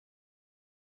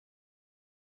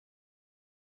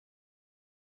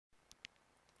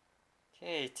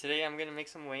Okay, today I'm gonna make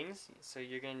some wings. So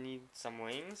you're gonna need some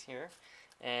wings here,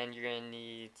 and you're gonna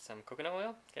need some coconut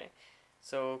oil. Okay,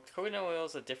 so coconut oil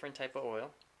is a different type of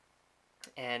oil,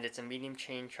 and it's a medium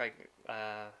chain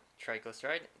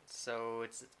triglyceride. So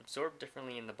it's absorbed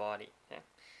differently in the body.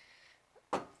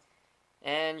 Okay,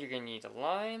 and you're gonna need a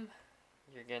lime.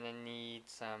 You're gonna need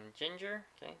some ginger.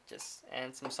 Okay,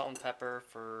 and some salt and pepper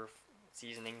for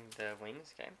seasoning the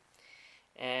wings. Okay,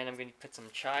 and I'm gonna put some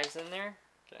chives in there.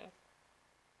 Okay.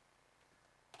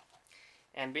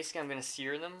 And basically I'm going to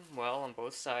sear them well on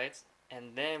both sides,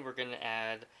 and then we're going to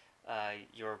add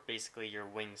basically your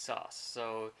wing sauce.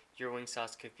 So your wing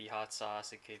sauce could be hot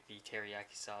sauce, it could be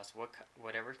teriyaki sauce,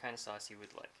 whatever kind of sauce you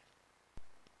would like.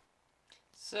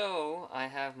 So I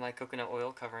have my coconut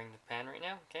oil covering the pan right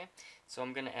now. Okay, so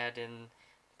I'm going to add in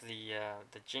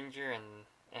the ginger,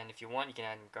 and if you want you can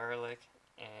add in garlic,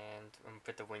 and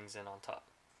put the wings in on top.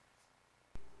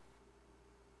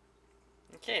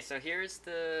 Okay, so here's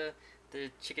the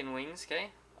chicken wings.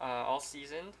 Okay, all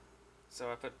seasoned.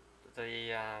 So I put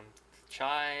the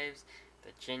chives,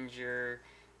 the ginger,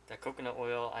 the coconut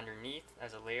oil underneath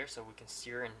as a layer, so we can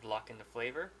sear and lock in the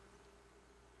flavor.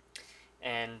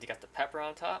 And you got the pepper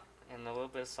on top and a little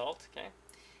bit of salt. Okay,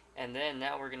 and then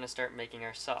now we're gonna start making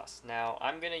our sauce. Now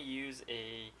I'm gonna use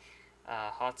a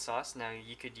hot sauce. Now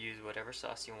you could use whatever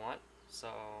sauce you want. So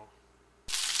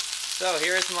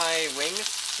here's my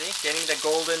wings. See, getting the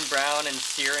golden brown and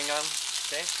searing them.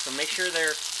 Okay, so make sure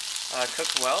they're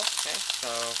cooked well. Okay, so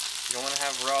you don't want to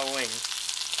have raw wings.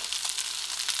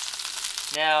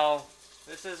 Now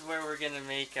this is where we're gonna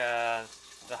make the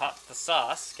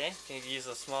sauce. Okay, you can use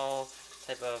a small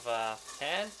type of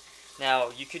pan. Now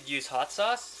you could use hot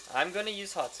sauce. I'm gonna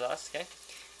use hot sauce. Okay,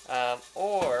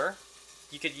 or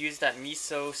you could use that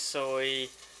miso, soy,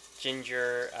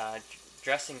 ginger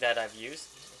dressing that I've used.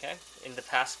 Okay, in the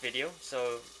past video.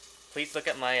 So please look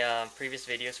at my previous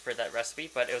videos for that recipe.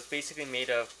 But it was basically made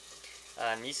of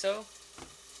miso,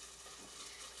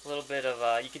 a little bit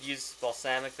of you could use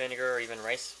balsamic vinegar or even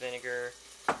rice vinegar,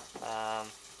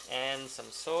 and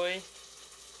some soy.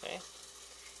 Okay,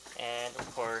 and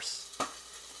of course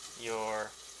your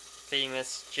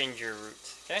famous ginger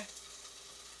root. Okay,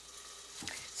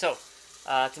 so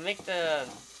to make the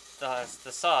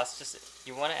sauce, just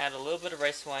you want to add a little bit of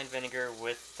rice wine vinegar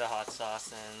with the hot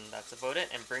sauce, and that's about it.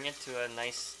 And bring it to a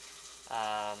nice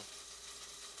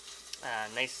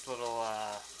little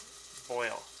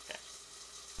boil. Okay.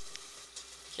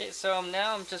 Okay. So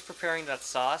now I'm just preparing that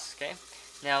sauce. Okay.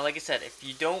 Now, like I said, if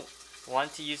you don't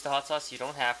want to use the hot sauce, you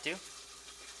don't have to.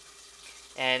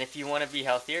 And if you want to be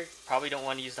healthier, probably don't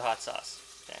want to use the hot sauce.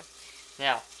 Okay.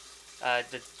 Now,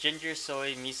 the ginger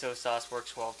soy miso sauce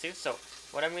works well too. So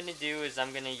what I'm going to do is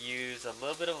I'm going to use a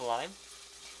little bit of lime,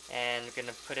 and I'm going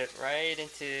to put it right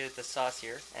into the sauce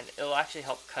here, and it'll actually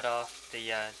help cut off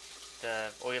the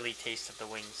oily taste of the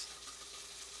wings.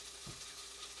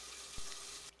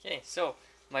 Okay, so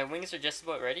my wings are just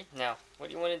about ready. Now,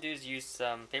 what you want to do is use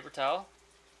some paper towel,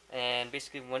 and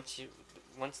basically once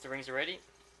the wings are ready,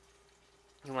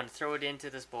 you want to throw it into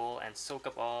this bowl and soak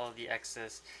up all the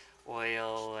excess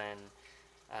oil and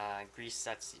grease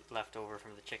that's left over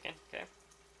from the chicken. Okay,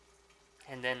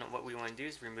 and then what we want to do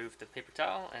is remove the paper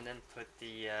towel and then put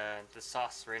the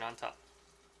sauce right on top.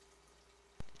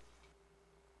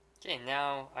 Okay,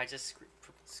 now I just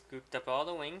scooped up all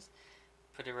the wings,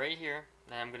 put it right here,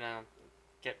 and I'm gonna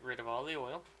get rid of all the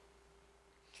oil.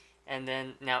 And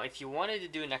then now if you wanted to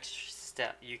do an extra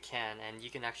step, you can, and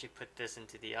you can actually put this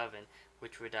into the oven,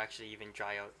 which would actually even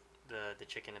dry out the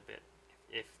chicken a bit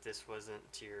if this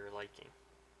wasn't to your liking.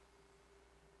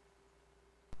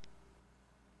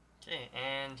 Okay,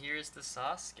 and here's the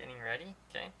sauce getting ready.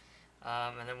 Okay,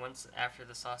 and then after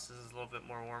the sauce is a little bit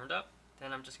more warmed up,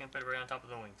 then I'm just gonna put it right on top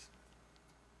of the wings.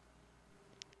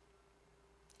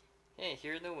 Okay,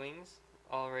 here are the wings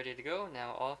all ready to go.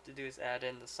 Now all I have to do is add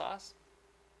in the sauce,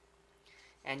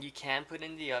 and you can put it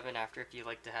in the oven after if you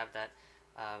like to have that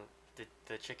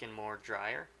the chicken more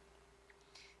drier.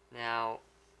 Now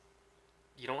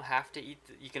you don't have to eat.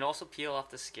 You can also peel off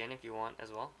the skin if you want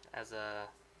as well,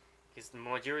 because the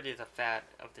majority of the fat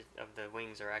of the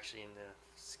wings are actually in the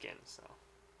skin. So,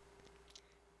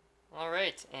 all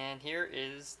right, and here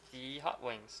is the hot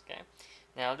wings. Okay,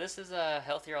 now this is a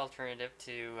healthier alternative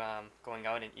to going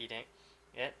out and eating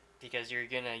it, because you're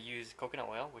gonna use coconut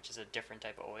oil, which is a different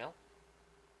type of oil,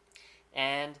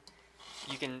 and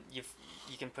you can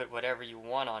put whatever you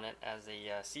want on it as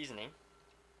a seasoning.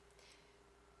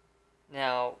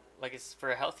 Now, like it's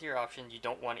for a healthier option, you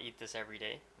don't want to eat this every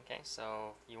day. Okay,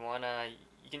 so you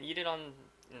can eat it on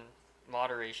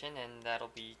moderation, and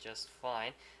that'll be just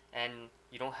fine. And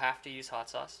you don't have to use hot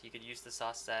sauce. You could use the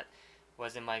sauce that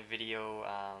was in my video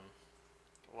a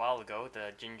while ago,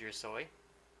 the ginger soy.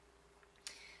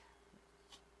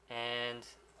 And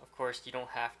of course, you don't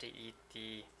have to eat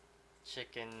the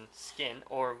chicken skin.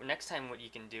 Or next time, what you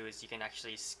can do is you can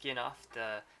actually skin off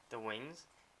the wings,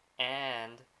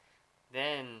 and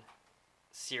then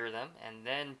sear them, and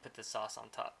then put the sauce on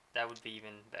top. That would be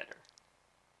even better.